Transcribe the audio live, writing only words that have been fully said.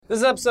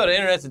This episode of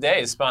Internet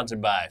Today is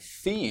sponsored by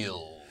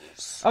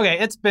Feels. Okay,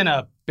 it's been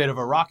a bit of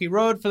a rocky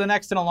road for the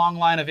next in a long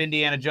line of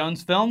Indiana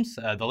Jones films.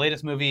 The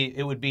latest movie,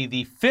 it would be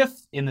the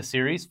fifth in the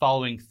series,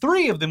 following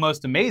three of the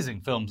most amazing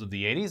films of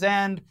the 80s,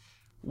 and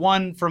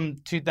one from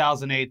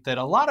 2008 that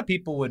a lot of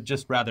people would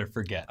just rather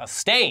forget. A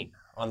stain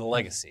on the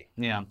legacy.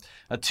 Yeah.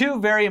 Two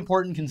very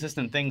important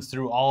consistent things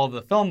through all of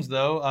the films,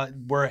 though,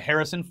 were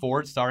Harrison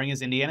Ford starring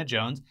as Indiana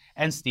Jones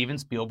and Steven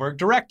Spielberg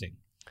directing.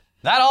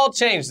 That all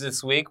changed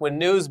this week when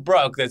news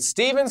broke that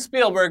Steven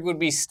Spielberg would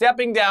be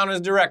stepping down as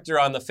director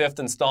on the fifth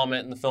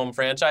installment in the film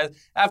franchise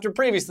after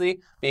previously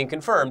being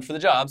confirmed for the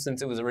job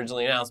since it was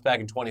originally announced back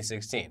in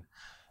 2016.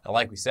 Now,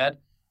 like we said,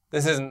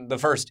 this isn't the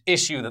first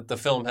issue that the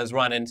film has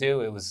run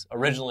into. It was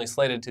originally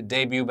slated to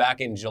debut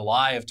back in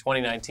July of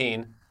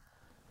 2019.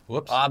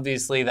 Whoops.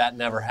 Obviously, that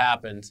never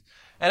happened.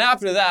 And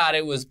after that,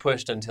 it was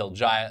pushed until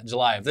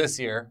July of this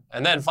year,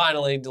 and then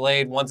finally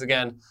delayed once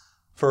again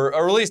for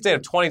a release date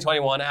of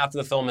 2021 after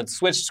the film had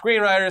switched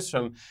screenwriters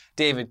from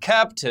David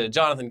Koepp to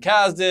Jonathan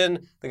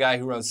Kasdan, the guy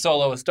who wrote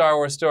Solo: A Star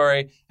Wars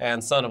Story,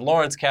 and son of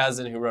Lawrence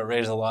Kasdan, who wrote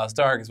Raiders of the Lost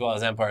Ark, as well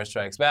as Empire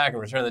Strikes Back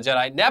and Return of the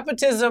Jedi.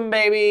 Nepotism,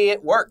 baby,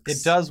 it works.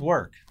 It does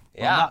work.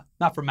 Yeah. Well,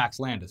 not for Max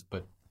Landis,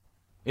 but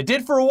it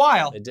did for a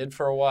while. It did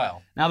for a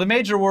while. Now, the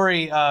major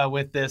worry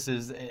with this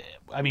is,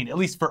 at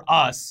least for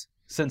us,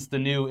 since the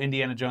new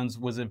Indiana Jones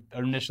was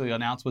initially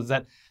announced, was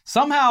that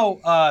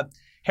somehow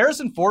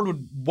Harrison Ford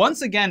would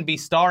once again be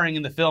starring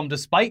in the film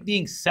despite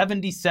being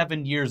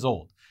 77 years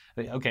old.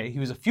 Okay, he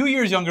was a few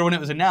years younger when it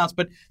was announced,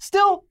 but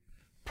still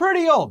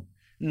pretty old.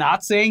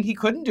 Not saying he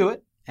couldn't do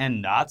it,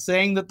 and not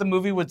saying that the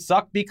movie would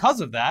suck because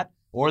of that,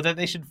 or that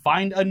they should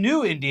find a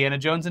new Indiana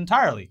Jones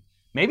entirely.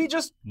 Maybe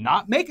just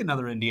not make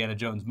another Indiana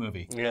Jones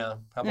movie. Yeah,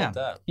 how about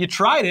that? You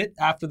tried it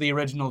after the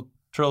original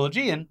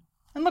trilogy, and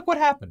look what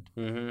happened.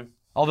 Mm-hmm.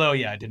 Although,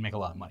 yeah, it did make a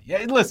lot of money.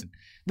 Yeah, listen,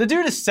 the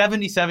dude is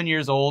 77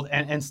 years old,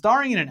 and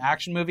starring in an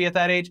action movie at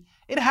that age,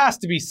 it has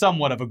to be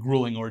somewhat of a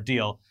grueling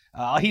ordeal.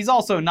 He's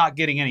also not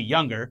getting any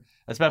younger,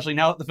 especially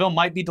now that the film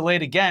might be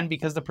delayed again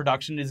because the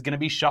production is going to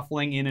be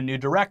shuffling in a new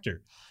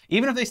director.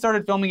 Even if they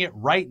started filming it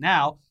right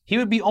now, he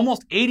would be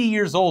almost 80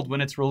 years old when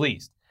it's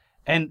released.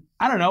 And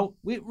I don't know,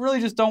 we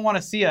really just don't want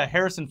to see a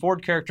Harrison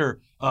Ford character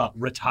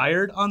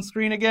retired on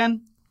screen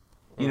again.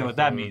 You know what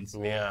that means.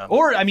 Yeah.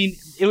 Or,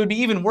 it would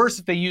be even worse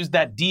if they used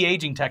that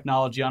de-aging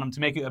technology on him to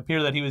make it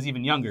appear that he was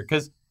even younger.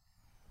 Because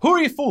who are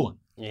you fooling?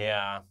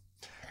 Yeah.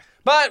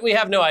 But we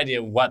have no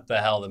idea what the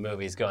hell the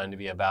movie's going to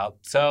be about.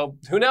 So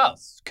who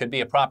knows? Could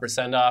be a proper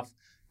send-off.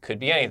 Could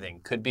be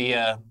anything. Could be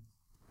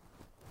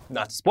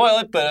not to spoil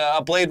it, but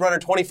a Blade Runner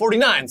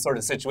 2049 sort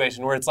of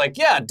situation where it's like,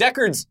 yeah,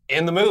 Deckard's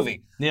in the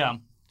movie. Yeah.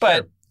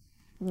 But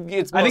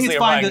it's I think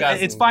mostly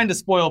it's fine to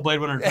spoil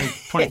Blade Runner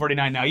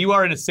 2049 now. You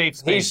are in a safe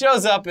space. He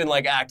shows up in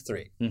like Act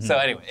 3. Mm-hmm. So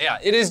anyway, yeah,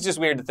 it is just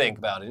weird to think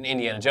about an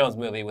Indiana Jones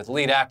movie with a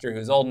lead actor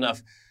who's old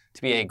enough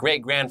to be a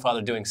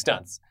great-grandfather doing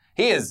stunts.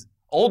 He is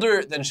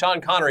older than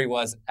Sean Connery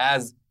was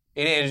as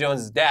Indiana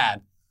Jones'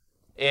 dad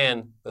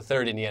in the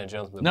third Indiana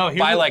Jones movie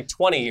by like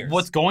 20 years.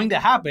 What's going to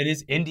happen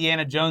is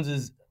Indiana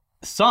Jones'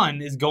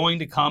 son is going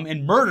to come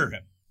and murder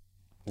him.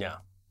 Yeah.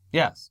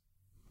 Yes.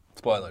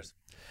 Spoilers.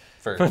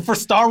 For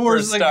Star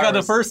Wars,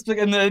 the first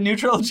in the new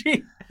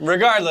trilogy?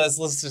 Regardless,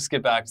 let's just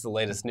get back to the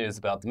latest news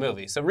about the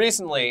movie. So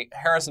recently,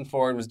 Harrison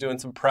Ford was doing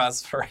some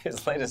press for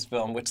his latest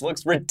film, which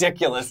looks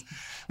ridiculous.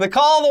 The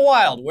Call of the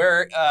Wild,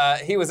 where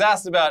he was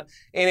asked about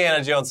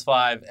Indiana Jones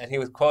 5, and he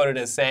was quoted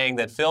as saying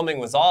that filming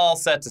was all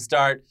set to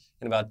start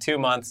in about 2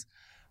 months.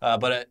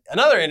 But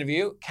another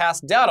interview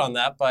cast doubt on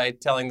that by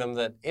telling them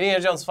that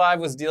Indiana Jones 5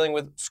 was dealing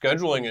with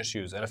scheduling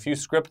issues and a few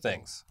script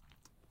things.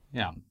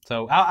 Yeah,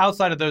 so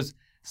outside of those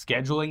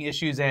scheduling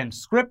issues and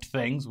script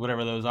things,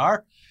 whatever those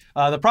are,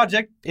 the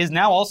project is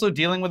now also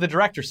dealing with a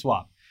director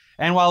swap.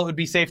 And while it would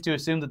be safe to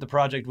assume that the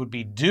project would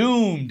be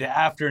doomed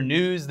after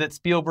news that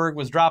Spielberg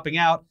was dropping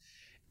out,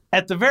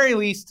 at the very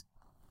least,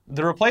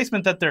 the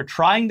replacement that they're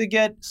trying to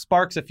get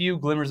sparks a few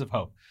glimmers of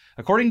hope.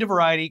 According to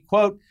Variety,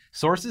 quote,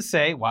 sources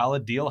say while a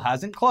deal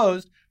hasn't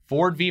closed,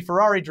 Ford v.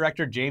 Ferrari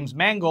director James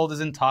Mangold is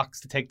in talks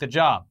to take the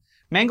job.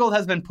 Mangold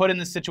has been put in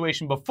this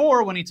situation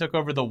before when he took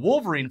over the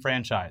Wolverine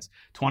franchise.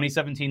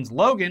 2017's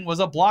Logan was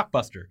a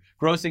blockbuster,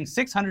 grossing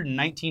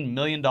 $619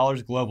 million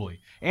globally,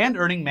 and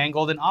earning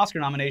Mangold an Oscar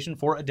nomination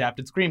for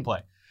adapted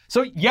screenplay.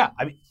 So yeah,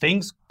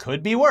 things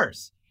could be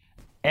worse.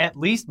 At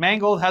least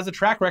Mangold has a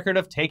track record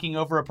of taking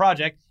over a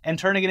project and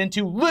turning it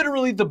into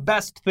literally the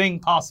best thing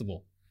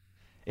possible.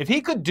 If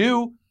he could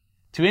do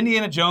to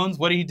Indiana Jones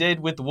what he did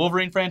with the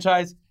Wolverine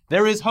franchise,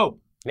 there is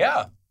hope.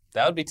 Yeah,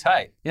 that would be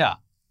tight. Yeah.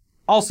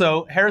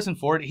 Also, Harrison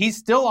Ford, he's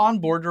still on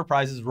board to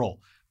reprise his role.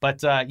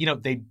 But,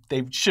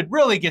 they should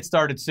really get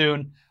started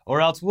soon,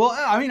 or else,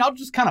 I'll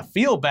just kind of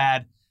feel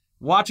bad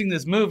watching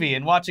this movie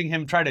and watching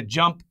him try to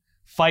jump,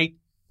 fight,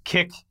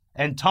 kick,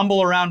 and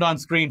tumble around on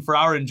screen for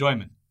our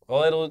enjoyment.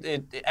 Well,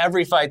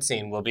 every fight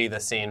scene will be the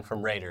scene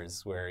from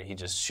Raiders where he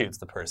just shoots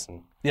the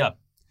person. Yeah,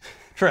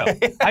 true.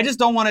 I just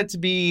don't want it to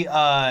be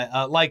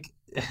like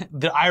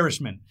The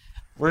Irishman.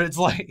 where it's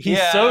like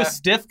he's so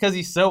stiff because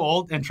he's so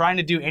old, and trying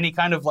to do any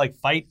kind of like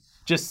fight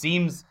just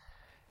seems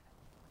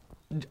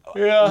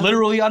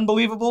literally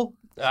unbelievable.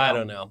 So, I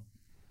don't know.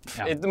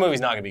 Yeah. The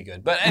movie's not going to be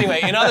good. But anyway,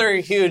 in other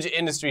huge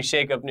industry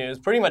shakeup news,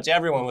 pretty much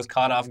everyone was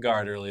caught off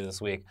guard earlier this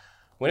week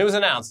when it was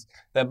announced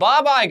that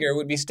Bob Iger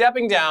would be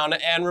stepping down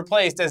and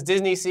replaced as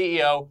Disney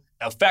CEO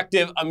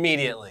effective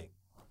immediately.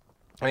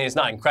 I mean, it's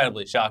not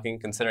incredibly shocking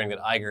considering that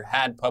Iger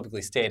had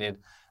publicly stated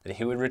that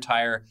he would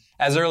retire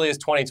as early as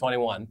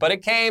 2021. But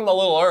it came a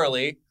little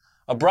early,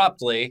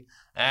 abruptly,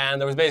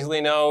 and there was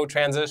basically no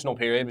transitional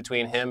period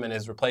between him and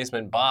his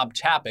replacement, Bob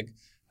Chapek,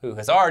 who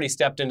has already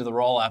stepped into the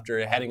role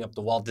after heading up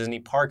the Walt Disney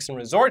Parks and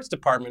Resorts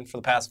department for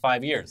the past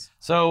 5 years.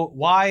 So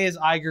why is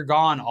Iger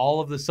gone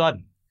all of a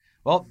sudden?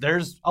 Well,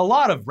 there's a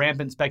lot of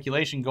rampant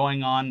speculation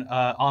going on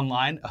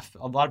online.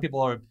 A lot of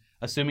people are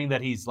assuming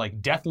that he's like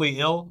deathly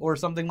ill or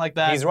something like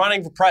that. He's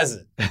running for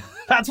president.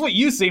 That's what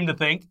you seem to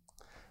think.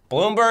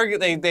 Bloomberg,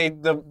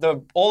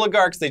 the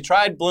oligarchs, they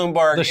tried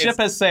Bloomberg. The ship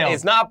has sailed.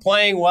 It's not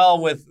playing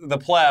well with the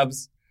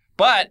plebs.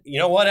 But you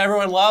know what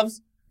everyone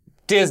loves?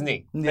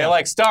 Disney. Yeah. They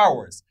like Star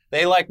Wars.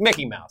 They like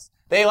Mickey Mouse.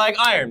 They like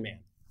Iron Man.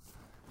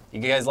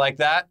 You guys like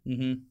that?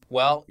 Mm-hmm.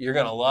 Well, you're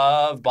going to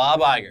love Bob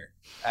Iger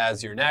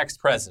as your next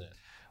president.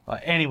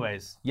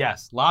 Anyways,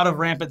 yes, a lot of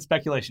rampant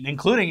speculation,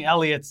 including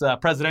Elliot's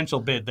presidential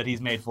bid that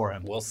he's made for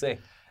him. We'll see.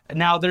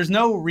 Now, there's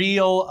no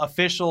real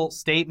official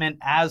statement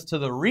as to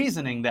the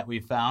reasoning that we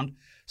found.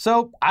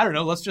 So, I don't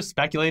know, let's just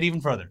speculate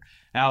even further.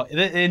 Now,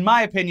 in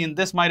my opinion,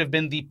 this might have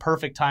been the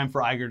perfect time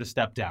for Iger to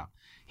step down.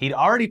 He'd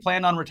already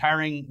planned on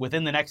retiring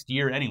within the next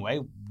year anyway.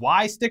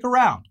 Why stick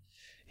around?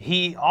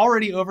 He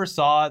already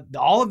oversaw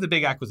all of the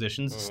big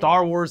acquisitions,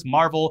 Star Wars,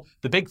 Marvel,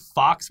 the big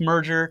Fox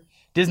merger.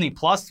 Disney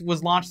Plus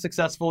was launched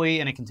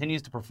successfully, and it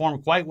continues to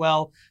perform quite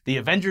well. The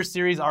Avengers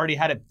series already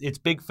had its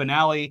big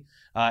finale,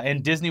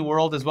 and Disney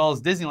World as well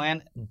as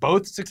Disneyland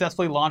both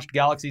successfully launched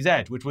Galaxy's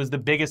Edge, which was the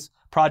biggest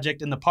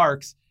project in the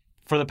parks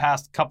for the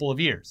past couple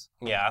of years.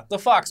 Yeah, the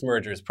Fox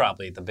merger is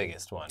probably the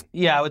biggest one.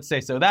 Yeah, I would say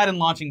so. That and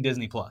launching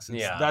Disney Plus.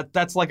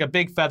 That's like a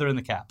big feather in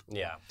the cap.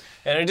 Yeah.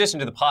 And in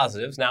addition to the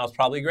positives, now is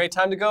probably a great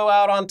time to go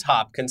out on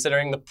top,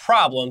 considering the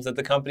problems that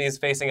the company is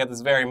facing at this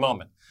very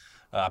moment.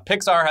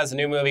 Pixar has a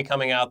new movie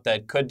coming out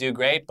that could do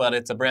great, but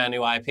it's a brand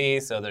new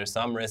IP, so there's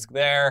some risk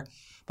there.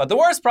 But the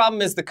worst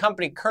problem is the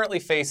company currently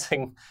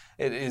facing,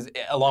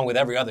 along with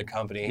every other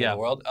company in the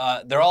world,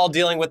 they're all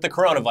dealing with the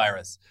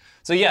coronavirus.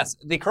 So yes,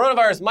 the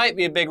coronavirus might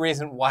be a big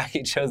reason why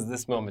he chose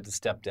this moment to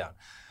step down.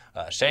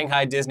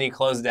 Shanghai Disney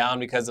closed down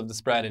because of the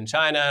spread in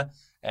China,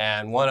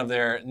 and one of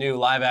their new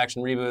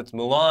live-action reboots,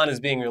 Mulan, is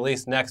being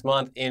released next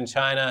month in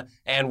China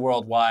and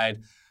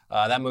worldwide.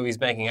 That movie's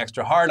banking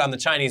extra hard on the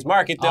Chinese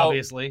market, though.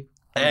 Obviously.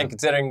 And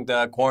considering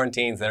the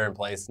quarantines that are in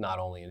place not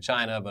only in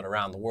China but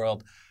around the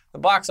world, the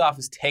box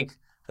office take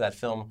for that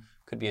film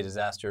could be a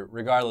disaster,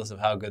 regardless of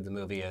how good the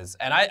movie is.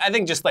 And I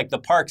think just like the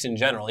parks in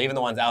general, even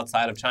the ones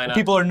outside of China.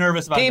 People are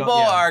nervous about People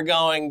are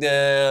going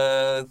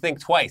to think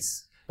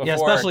twice before Yeah,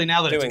 especially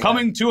now that it's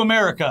coming to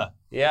America.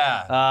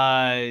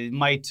 Yeah.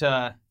 Might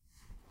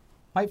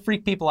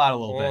freak people out a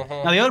little bit.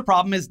 Now, the other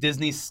problem is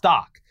Disney's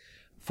stock.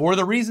 For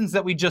the reasons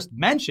that we just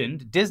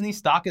mentioned, Disney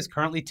stock is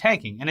currently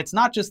tanking. And it's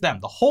not just them.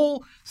 The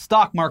whole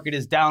stock market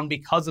is down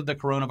because of the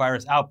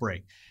coronavirus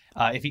outbreak.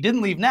 If he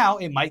didn't leave now,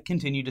 it might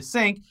continue to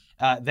sink.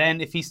 Then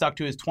if he stuck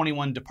to his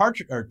 2021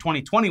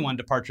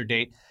 departure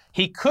date,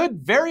 he could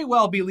very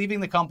well be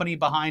leaving the company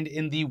behind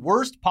in the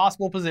worst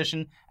possible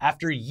position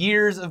after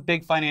years of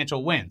big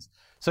financial wins.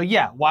 So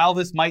yeah, while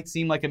this might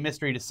seem like a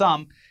mystery to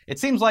some, it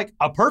seems like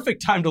a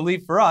perfect time to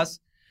leave for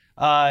us.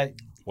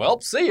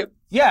 Well, see you.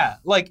 Yeah,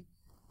 like,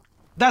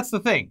 that's the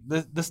thing.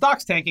 The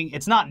stock's tanking.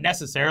 It's not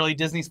necessarily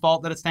Disney's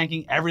fault that it's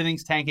tanking.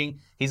 Everything's tanking.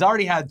 He's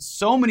already had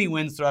so many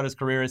wins throughout his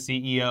career as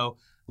CEO.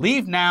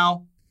 Leave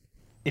now.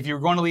 If you're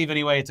going to leave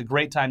anyway, it's a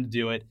great time to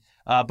do it.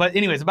 But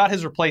anyways, about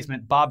his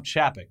replacement, Bob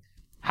Chapek.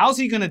 How's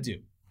he going to do?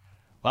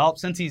 Well,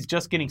 since he's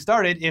just getting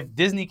started, if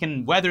Disney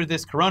can weather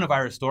this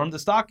coronavirus storm, the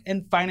stock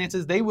and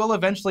finances, they will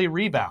eventually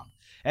rebound.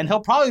 And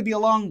he'll probably be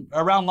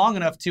around long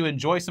enough to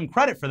enjoy some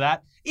credit for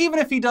that, even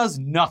if he does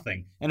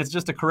nothing, and it's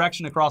just a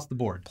correction across the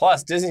board.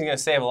 Plus, Disney's going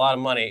to save a lot of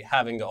money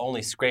having to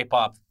only scrape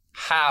off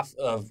half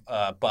of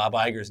Bob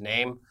Iger's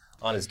name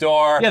on his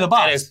door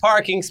and his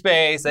parking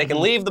space. They can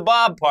leave the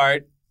Bob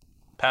part,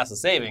 pass the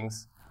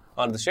savings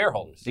onto the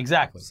shareholders.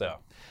 Exactly. So,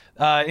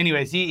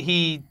 anyways,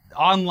 he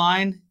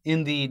online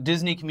in the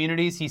Disney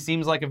communities, he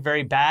seems like a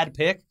very bad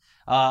pick.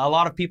 A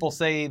lot of people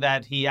say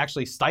that he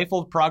actually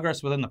stifled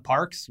progress within the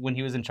parks when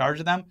he was in charge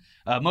of them.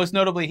 Most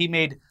notably, he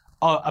made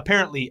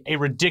apparently a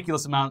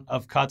ridiculous amount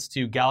of cuts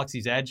to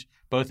Galaxy's Edge,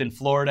 both in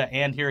Florida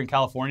and here in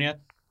California.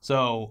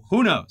 So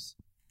who knows?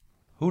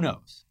 Who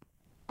knows?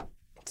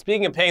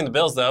 Speaking of paying the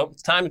bills, though,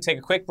 it's time to take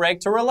a quick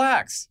break to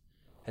relax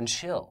and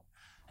chill.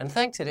 And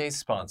thank today's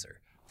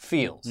sponsor,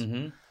 Feels.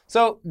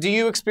 So, do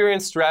you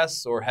experience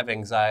stress or have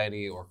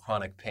anxiety or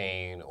chronic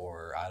pain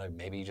or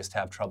maybe you just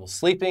have trouble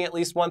sleeping at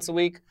least once a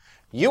week?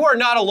 You are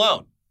not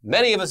alone.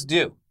 Many of us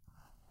do.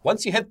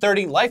 Once you hit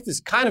 30, life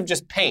is kind of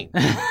just pain.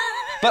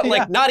 but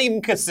like not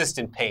even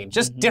consistent pain,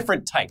 just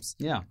different types.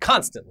 Yeah.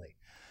 Constantly.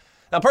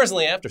 Now,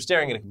 personally, after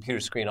staring at a computer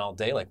screen all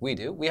day like we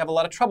do, we have a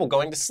lot of trouble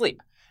going to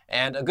sleep.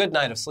 And a good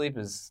night of sleep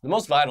is the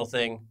most vital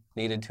thing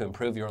needed to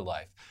improve your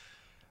life.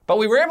 But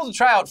we were able to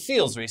try out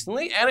Feels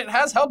recently, and it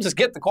has helped us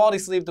get the quality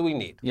sleep that we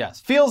need. Yes,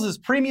 Feels is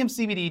premium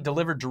CBD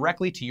delivered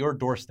directly to your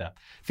doorstep.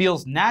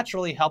 Feels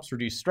naturally helps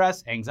reduce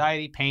stress,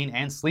 anxiety, pain,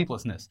 and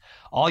sleeplessness.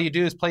 All you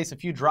do is place a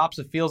few drops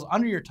of Feels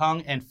under your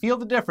tongue and feel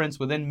the difference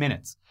within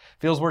minutes.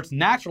 Feels works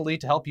naturally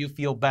to help you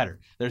feel better.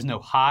 There's no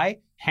high,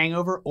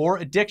 hangover, or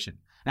addiction.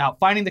 Now,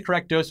 finding the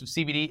correct dose of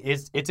CBD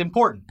it's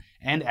important,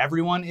 and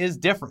everyone is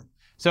different.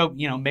 So,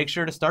 make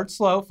sure to start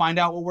slow, find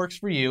out what works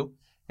for you,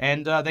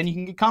 and then you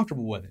can get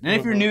comfortable with it. And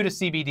if you're new to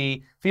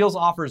CBD, Feels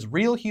offers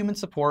real human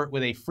support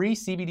with a free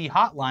CBD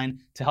hotline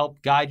to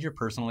help guide your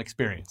personal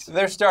experience.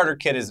 Their starter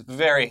kit is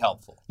very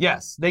helpful.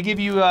 Yes, they give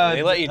you,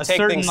 they let you a take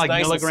certain things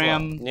nice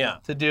milligram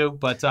and to do,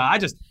 but I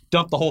just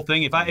dump the whole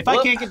thing. If I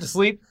can't get to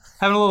sleep,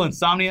 having a little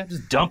insomnia,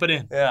 just dump it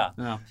in. Yeah.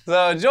 No.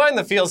 So join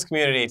the Feels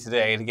community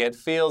today to get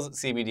Feels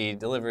CBD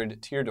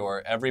delivered to your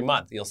door every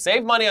month. You'll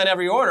save money on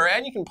every order,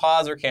 and you can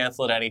pause or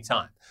cancel at any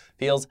time.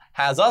 Feels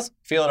has us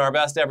feeling our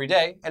best every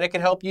day, and it can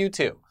help you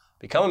too.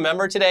 Become a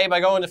member today by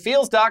going to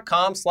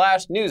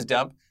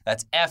feels.com/newsdump.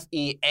 That's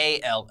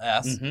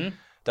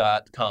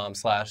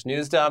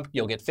FEALS.com/newsdump.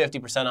 You'll get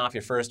 50% off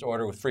your first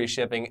order with free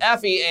shipping.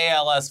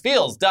 FEALS,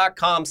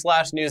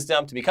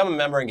 feels.com/newsdump to become a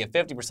member and get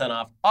 50%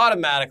 off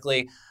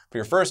automatically for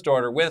your first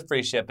order with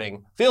free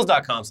shipping.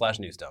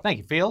 Feels.com/newsdump. Thank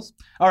you, Feels.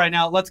 All right,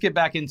 now let's get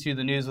back into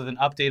the news with an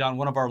update on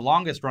one of our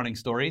longest running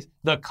stories,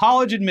 the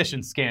college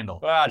admissions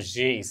scandal. Ah,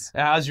 jeez.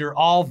 As you're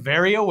all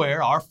very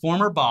aware, our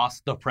former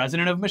boss, the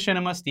president of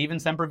Machinima, Steven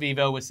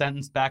Sempervivo, was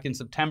sentenced back in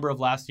September of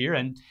last year,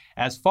 and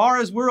as far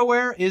as we're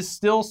aware, is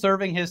still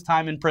serving his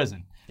time in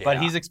prison. But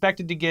he's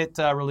expected to get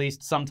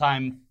released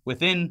sometime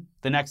within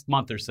the next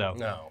month or so.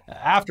 No.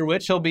 After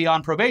which, he'll be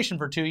on probation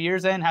for 2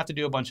 years and have to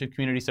do a bunch of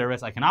community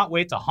service. I cannot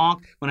wait to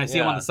honk when I see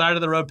him on the side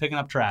of the road picking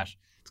up trash.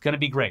 It's going to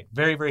be great.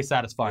 Very, very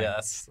satisfying. Yeah,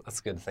 that's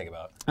good to think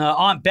about.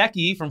 Aunt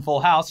Becky from Full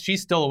House,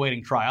 she's still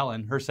awaiting trial,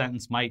 and her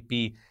sentence might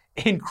be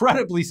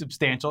incredibly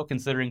substantial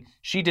considering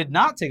she did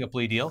not take a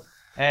plea deal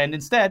and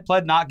instead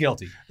pled not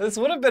guilty. This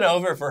would have been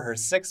over for her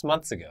 6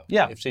 months ago.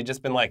 Yeah. If she'd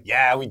just been like,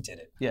 yeah, we did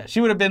it. Yeah,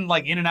 she would have been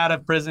like in and out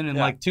of prison in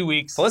like 2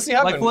 weeks. Felicity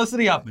Huffman. Like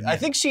Felicity Huffman. I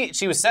think she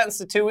was sentenced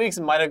to 2 weeks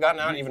and might have gotten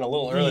out even a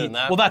little earlier than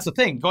that. Well, that's the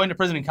thing. Going to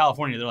prison in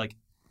California, they're like,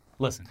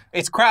 listen.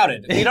 It's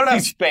crowded. You don't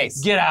have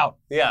space. Get out.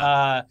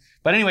 Yeah.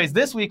 But anyways,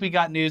 this week we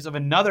got news of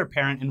another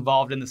parent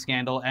involved in the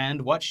scandal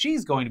and what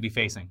she's going to be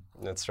facing.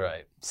 That's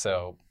right.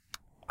 So,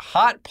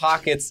 Hot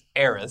Pockets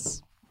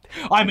heiress.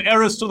 I'm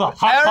heiress to the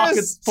Hot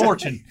Pockets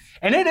fortune.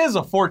 And it is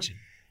a fortune.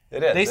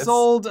 It is. They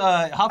sold,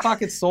 Hot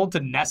Pockets sold to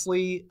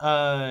Nestle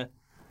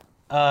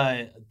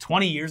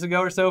 20 years ago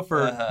or so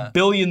for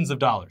billions of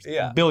dollars.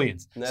 Yeah.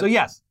 Billions. So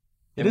yes,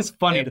 it is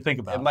funny to think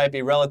about. It might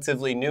be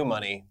relatively new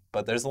money,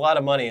 but there's a lot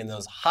of money in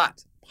those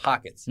Hot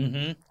Pockets.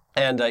 Mm-hmm.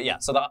 And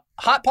so the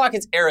Hot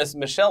Pockets heiress,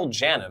 Michelle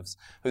Janoves,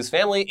 whose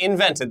family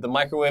invented the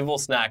microwavable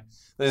snack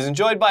that is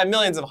enjoyed by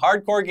millions of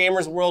hardcore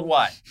gamers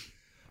worldwide,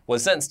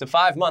 was sentenced to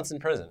 5 months in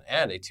prison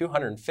and a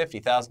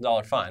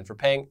 $250,000 fine for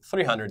paying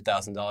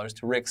 $300,000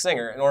 to Rick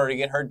Singer in order to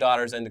get her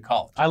daughters into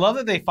college. I love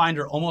that they fined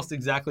her almost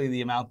exactly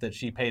the amount that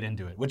she paid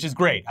into it, which is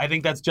great. I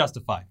think that's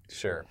justified.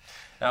 Sure.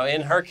 Now,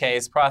 in her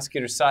case,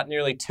 prosecutors sought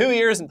nearly 2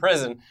 years in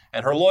prison,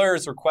 and her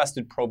lawyers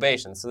requested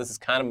probation, so this is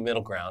kind of a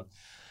middle ground.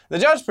 The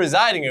judge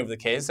presiding over the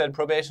case said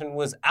probation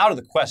was out of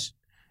the question,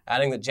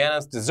 adding that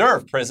Janoves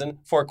deserved prison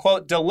for,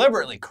 quote,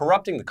 deliberately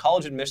corrupting the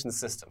college admissions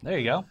system. There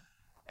you go.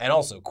 And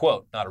also,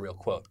 quote, not a real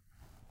quote,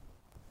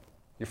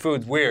 your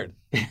food's weird.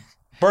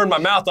 Burn my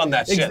mouth on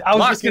that shit. I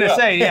was just going to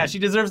say, yeah, she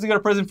deserves to go to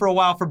prison for a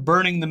while for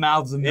burning the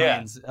mouths of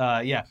millions.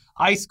 Yeah.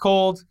 Ice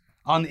cold.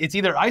 It's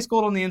either ice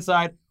cold on the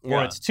inside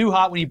or it's too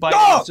hot when you bite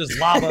it. It's just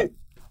lava.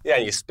 Yeah,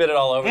 you spit it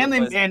all over the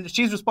place. And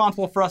she's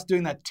responsible for us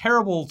doing that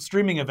terrible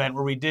streaming event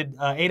where we did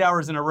 8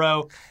 hours in a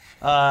row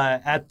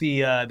at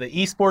the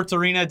esports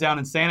arena down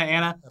in Santa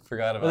Ana. I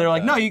forgot about that. They're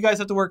like, that. no, you guys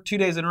have to work 2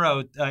 days in a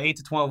row, 8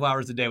 to 12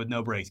 hours a day with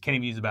no breaks. Can't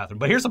even use the bathroom.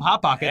 But here's some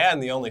Hot Pockets.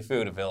 And the only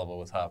food available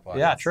was Hot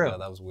Pockets. Yeah, true. So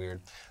that was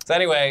weird. So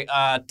anyway,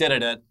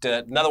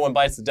 another one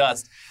bites the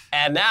dust.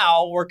 And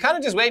now we're kind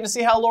of just waiting to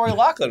see how Lori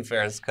Loughlin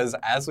fares because,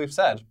 as we've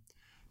said,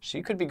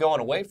 she could be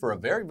going away for a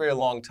very, very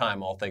long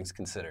time, all things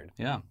considered.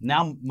 Yeah.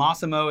 Now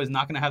Massimo is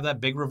not going to have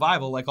that big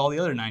revival like all the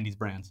other 90s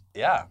brands.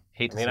 Yeah.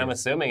 I'm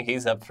assuming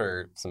he's up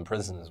for some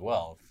prison as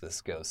well if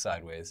this goes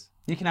sideways.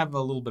 You can have a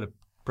little bit of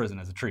prison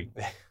as a treat.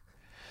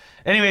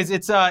 Anyways,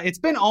 it's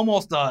been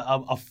almost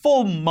a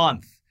full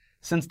month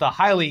since the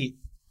highly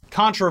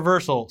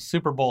controversial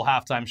Super Bowl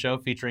halftime show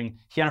featuring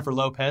Jennifer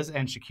Lopez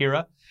and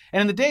Shakira.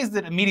 And in the days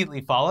that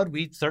immediately followed,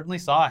 we certainly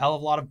saw a hell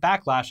of a lot of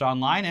backlash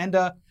online and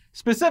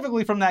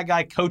specifically from that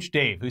guy, Coach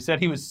Dave, who said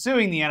he was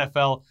suing the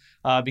NFL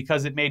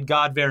because it made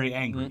God very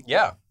angry.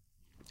 Yeah.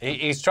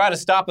 He's trying to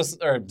stop us,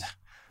 or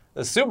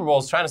the Super Bowl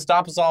is trying to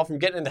stop us all from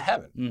getting into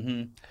heaven.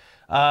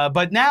 Mm-hmm.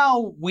 But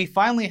now we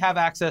finally have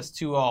access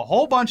to a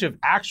whole bunch of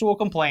actual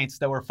complaints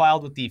that were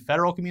filed with the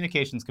Federal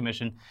Communications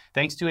Commission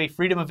thanks to a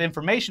Freedom of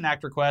Information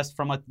Act request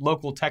from a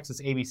local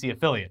Texas ABC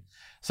affiliate.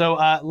 So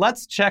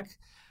let's check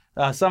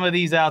some of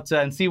these out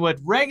and see what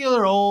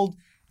regular old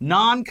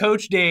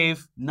non-Coach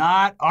Dave,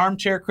 not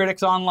armchair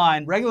critics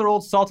online, regular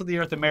old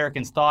salt-of-the-earth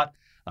Americans thought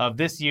of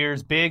this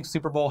year's big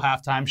Super Bowl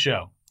halftime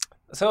show.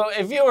 So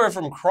a viewer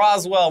from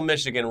Croswell,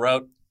 Michigan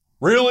wrote,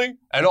 "Really?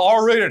 An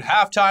R-rated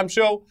halftime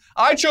show?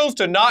 I chose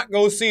to not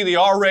go see the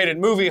R-rated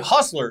movie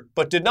Hustler,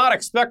 but did not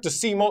expect to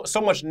see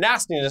so much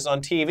nastiness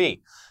on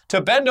TV. To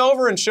bend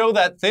over and show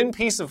that thin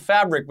piece of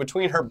fabric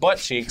between her butt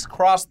cheeks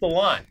crossed the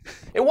line.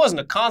 It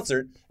wasn't a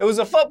concert. It was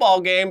a football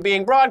game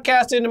being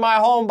broadcast into my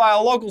home by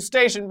a local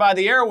station by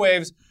the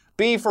airwaves,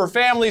 for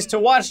families to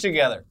watch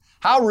together.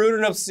 How rude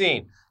and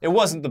obscene. It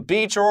wasn't the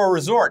beach or a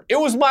resort. It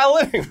was my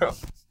living room."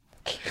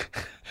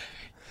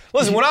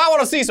 Listen, when I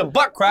want to see some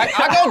butt crack,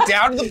 I go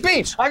down to the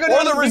beach or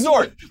the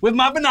resort. With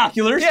my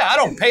binoculars. Yeah, I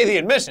don't pay the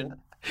admission.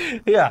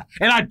 Yeah,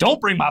 and I don't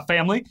bring my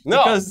family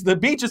because the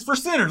beach is for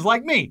sinners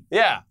like me.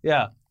 Yeah.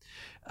 Yeah.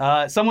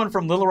 Someone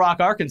from Little Rock,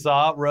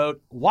 Arkansas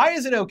wrote, "Why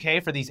is it okay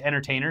for these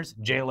entertainers,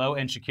 J-Lo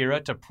and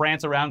Shakira, to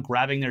prance around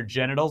grabbing their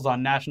genitals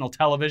on national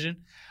television?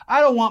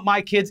 I don't want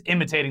my kids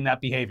imitating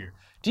that behavior.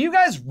 Do you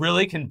guys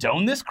really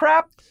condone this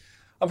crap?"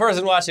 A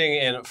person watching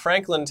in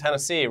Franklin,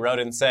 Tennessee wrote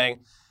in saying,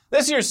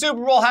 "This year's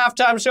Super Bowl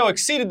halftime show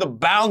exceeded the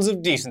bounds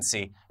of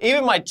decency.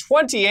 Even my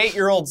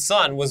 28-year-old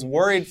son was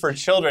worried for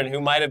children who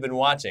might have been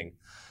watching.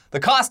 The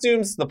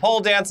costumes, the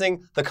pole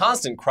dancing, the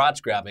constant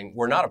crotch grabbing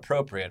were not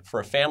appropriate for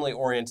a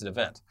family-oriented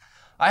event.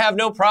 I have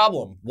no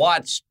problem,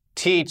 watch,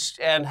 teach,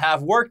 and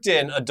have worked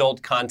in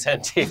adult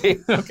content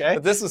TV. Okay.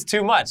 But this was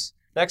too much.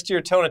 Next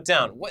year, tone it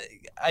down."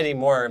 I need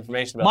more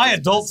information about My this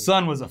adult person.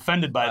 son was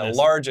offended by My this.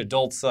 large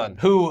adult son.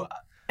 Who,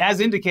 as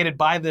indicated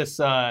by this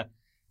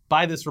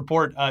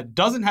report,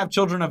 doesn't have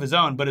children of his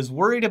own, but is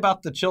worried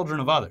about the children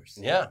of others.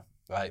 Yeah.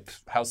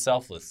 How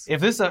selfless.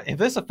 If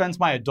this offends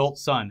my adult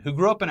son, who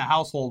grew up in a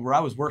household where I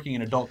was working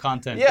in adult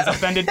content, Yeah. is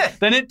offended,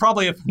 then it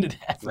probably offended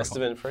everyone. Must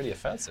have been pretty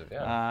offensive,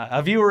 yeah.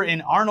 A viewer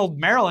in Arnold,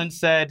 Maryland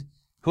said,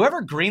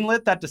 "Whoever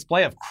greenlit that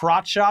display of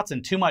crotch shots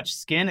and too much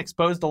skin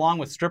exposed along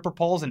with stripper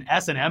poles and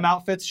S&M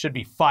outfits should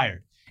be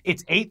fired.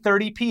 It's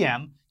 8:30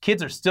 p.m.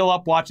 Kids are still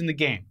up watching the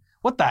game.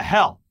 What the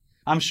hell?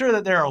 I'm sure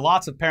that there are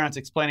lots of parents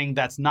explaining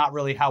that's not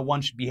really how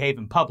one should behave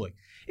in public.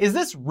 Is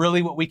this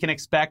really what we can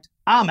expect?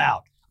 I'm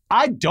out.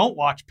 I don't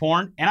watch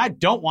porn, and I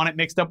don't want it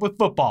mixed up with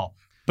football.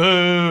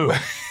 Boo."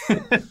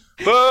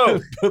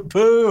 Boo!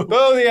 Boo.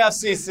 Boo the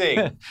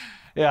FCC.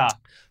 Yeah.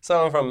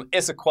 Someone from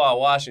Issaquah,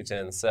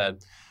 Washington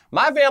said,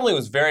 "My family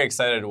was very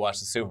excited to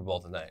watch the Super Bowl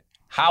tonight.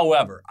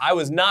 However, I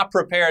was not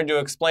prepared to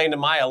explain to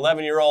my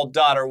 11-year-old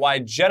daughter why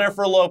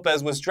Jennifer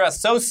Lopez was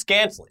dressed so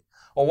scantily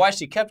or why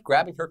she kept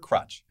grabbing her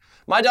crotch.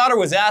 My daughter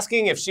was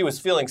asking if she was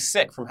feeling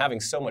sick from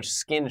having so much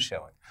skin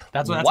showing."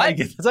 That's how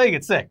you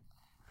get sick.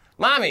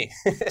 Mommy,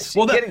 is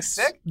she getting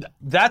sick?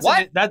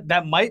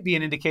 That might be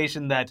an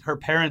indication that her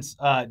parents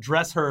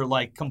dress her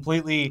like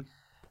completely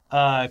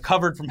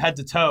covered from head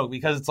to toe,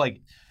 because it's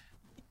like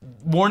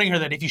warning her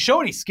that if you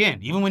show any skin,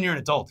 even when you're an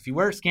adult, if you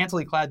wear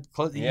scantily clad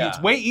clothing, it's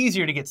way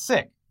easier to get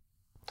sick.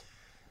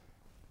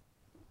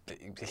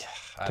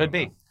 Could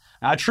be.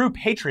 Now, a true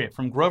patriot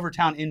from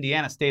Grovertown,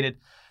 Indiana stated,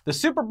 "The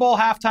Super Bowl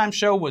halftime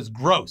show was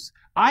gross.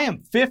 I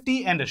am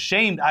 50 and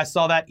ashamed I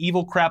saw that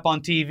evil crap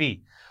on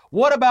TV.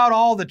 What about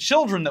all the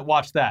children that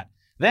watched that?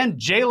 Then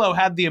J-Lo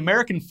had the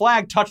American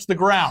flag touch the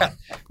ground.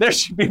 There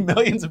should be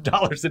millions of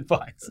dollars in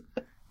fines."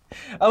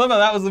 I love how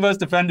that was the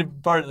most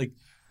offended part. Like,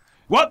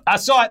 what? I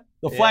saw it.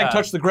 The flag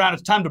touched the ground.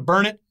 It's time to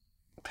burn it.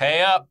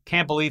 Pay up.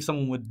 Can't believe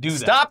someone would do that.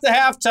 Stop the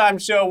halftime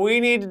show.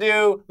 We need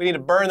to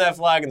burn that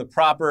flag in the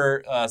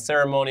proper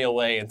ceremonial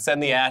way and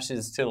send the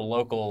ashes to the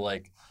local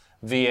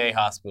VA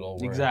hospital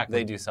where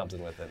they do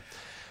something with it.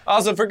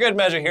 Also, for good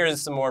measure,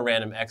 here's some more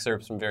random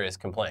excerpts from various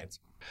complaints.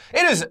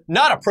 "It is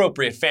not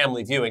appropriate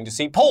family viewing to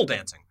see pole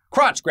dancing,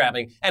 crotch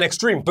grabbing, and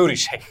extreme booty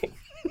shaking."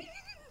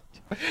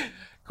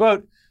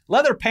 Quote,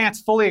 "Leather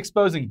pants fully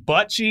exposing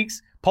butt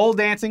cheeks, pole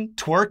dancing,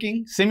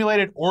 twerking,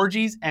 simulated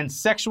orgies, and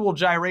sexual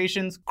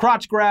gyrations,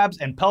 crotch grabs,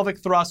 and pelvic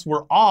thrusts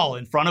were all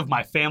in front of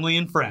my family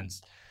and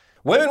friends.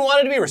 "Women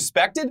wanted to be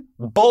respected?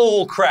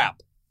 Bull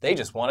crap. They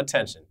just want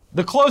attention."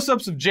 The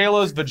close-ups of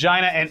J-Lo's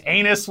vagina and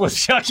anus was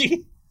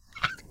yucky.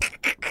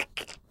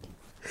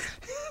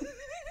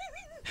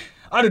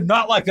 I did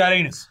not like that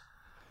anus.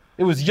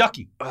 It was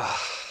yucky.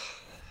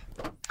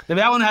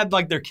 That one had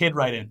their kid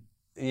right in.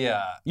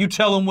 Yeah. You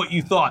tell them what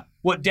you thought.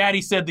 What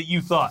daddy said that you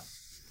thought.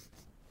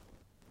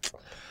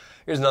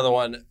 Here's another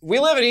one. "We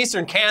live in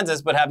eastern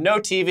Kansas but have no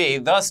TV,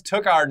 thus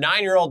took our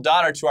 9-year-old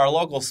daughter to our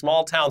local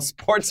small-town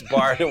sports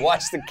bar to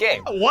watch the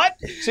game. What?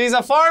 She's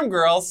a farm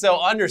girl, so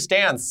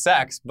understands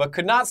sex, but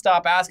could not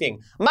stop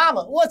asking,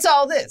 'Mama, what's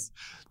all this?'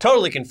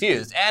 Totally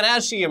confused, and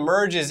as she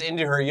emerges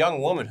into her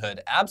young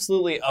womanhood,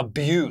 absolutely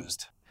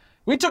abused."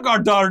 We took our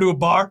daughter to a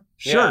bar.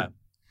 Sure.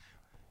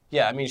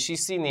 Yeah, I mean,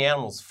 she's seen the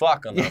animals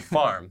fuck on the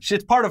farm.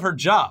 It's part of her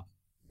job.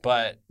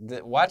 But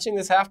watching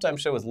this halftime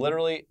show was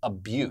literally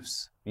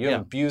abuse. You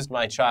have abused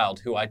my child,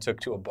 who I took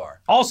to a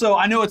bar. Also,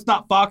 I know it's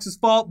not Fox's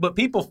fault, but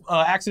people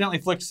accidentally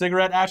flicked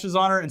cigarette ashes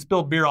on her and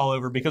spilled beer all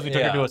over because we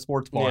took her to a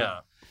sports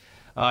bar.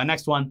 Yeah.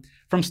 Next one.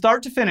 From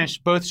start to finish,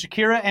 both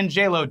Shakira and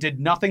J-Lo did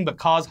nothing but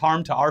cause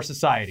harm to our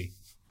society.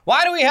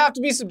 Why do we have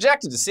to be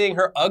subjected to seeing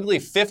her ugly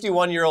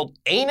 51-year-old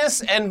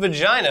anus and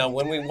vagina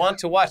when we want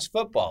to watch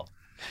football?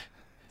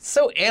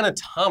 So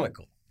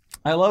anatomical.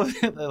 I love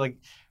it. Like,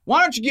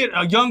 why don't you get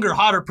a younger,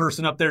 hotter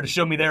person up there to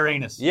show me their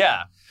anus?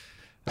 Yeah.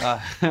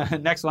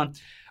 Next one.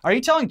 Are you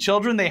telling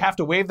children they have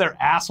to wave their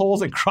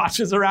assholes and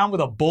crotches around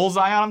with a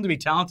bullseye on them to be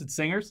talented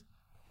singers?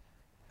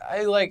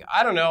 I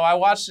don't know. I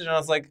watched it and I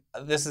was like,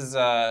 this is,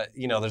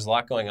 there's a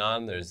lot going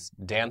on. There's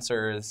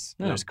dancers,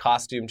 there's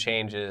costume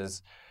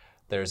changes,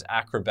 there's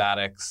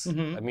acrobatics.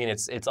 I mean,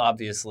 it's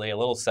obviously a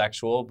little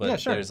sexual,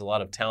 but there's a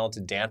lot of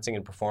talented dancing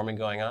and performing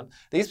going on.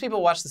 These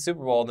people watch the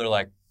Super Bowl and they're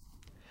like,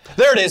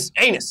 there it is,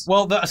 anus.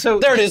 Well, there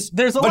it is,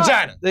 there's a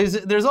vagina.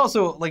 Lot. There's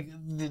also, like,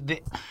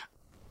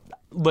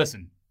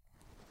 listen,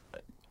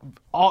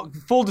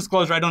 full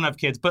disclosure, I don't have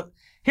kids, but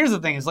here's the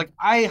thing, is like,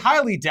 I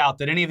highly doubt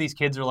that any of these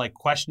kids are like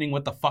questioning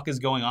what the fuck is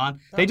going on.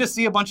 They just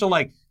see a bunch of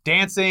like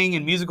dancing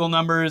and musical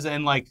numbers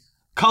and like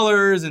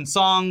colors and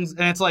songs,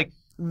 and it's like,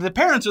 the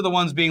parents are the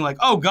ones being like,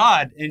 oh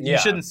God, and you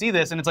shouldn't see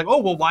this, and it's like,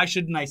 oh, well, why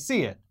shouldn't I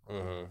see it?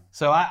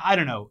 So I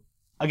don't know.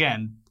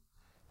 Again,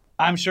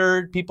 I'm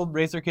sure people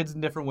raise their kids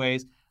in different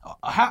ways.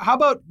 How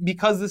about,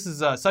 because this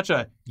is such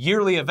a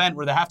yearly event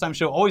where the halftime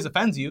show always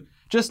offends you,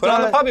 just put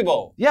on the Puppy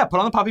Bowl. Yeah, put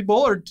on the Puppy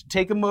Bowl, or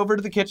take them over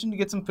to the kitchen to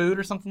get some food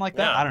or something like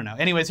that. I don't know.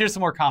 Anyways, here's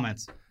some more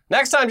comments.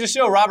 Next time, just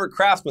show Robert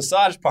Kraft's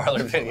massage parlor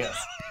videos.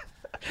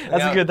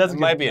 That's good. That's it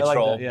good. Might be a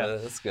troll, like that,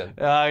 but that's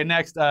good.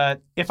 Next,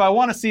 if I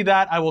want to see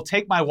that, I will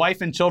take my wife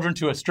and children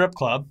to a strip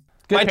club.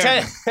 Good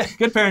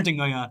parenting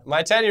going on.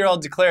 My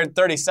 10-year-old declared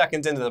 30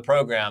 seconds into the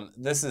program,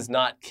 this is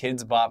not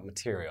Kids Bop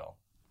material.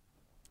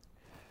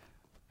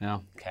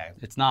 No. Okay.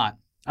 It's not.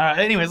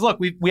 Anyways, look,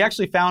 we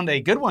actually found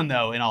a good one,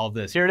 though, in all of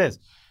this. Here it is.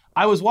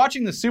 I was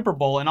watching the Super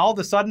Bowl, and all of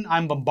a sudden,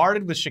 I'm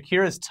bombarded with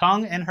Shakira's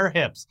tongue and her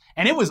hips.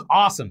 And it was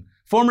awesome.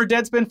 Former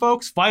Deadspin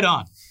folks, fight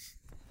on.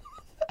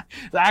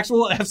 The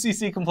actual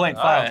FCC complaint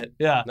filed. Right.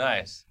 Yeah.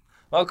 Nice.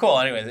 Well, cool.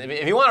 Anyways,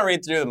 if you want to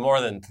read through the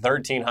more than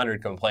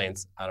 1,300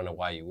 complaints, I don't know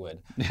why you would.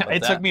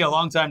 It took me a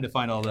long time to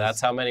find all this.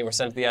 That's how many were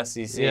sent to the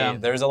FCC. Yeah.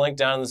 There's a link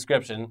down in the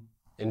description.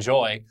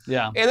 Enjoy.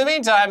 Yeah. In the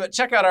meantime,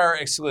 check out our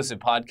exclusive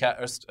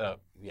podcast.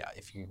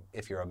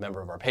 If you're a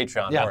member of our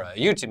Patreon or a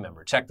YouTube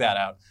member, check that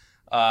out.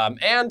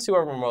 And to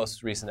our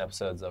most recent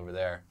episodes over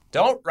there.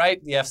 Don't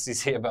write the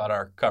FCC about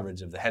our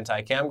coverage of the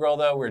hentai cam girl,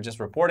 though. We're just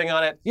reporting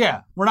on it.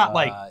 Yeah, we're not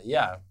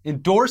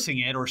endorsing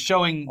it or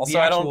showing. Also,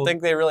 I don't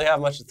think they really have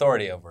much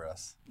authority over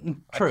us.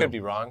 True. I could be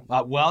wrong.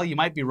 Well, you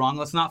might be wrong.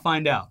 Let's not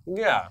find out.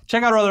 Yeah.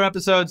 Check out our other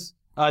episodes.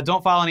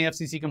 Don't file any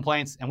FCC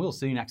complaints, and we'll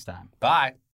see you next time. Bye.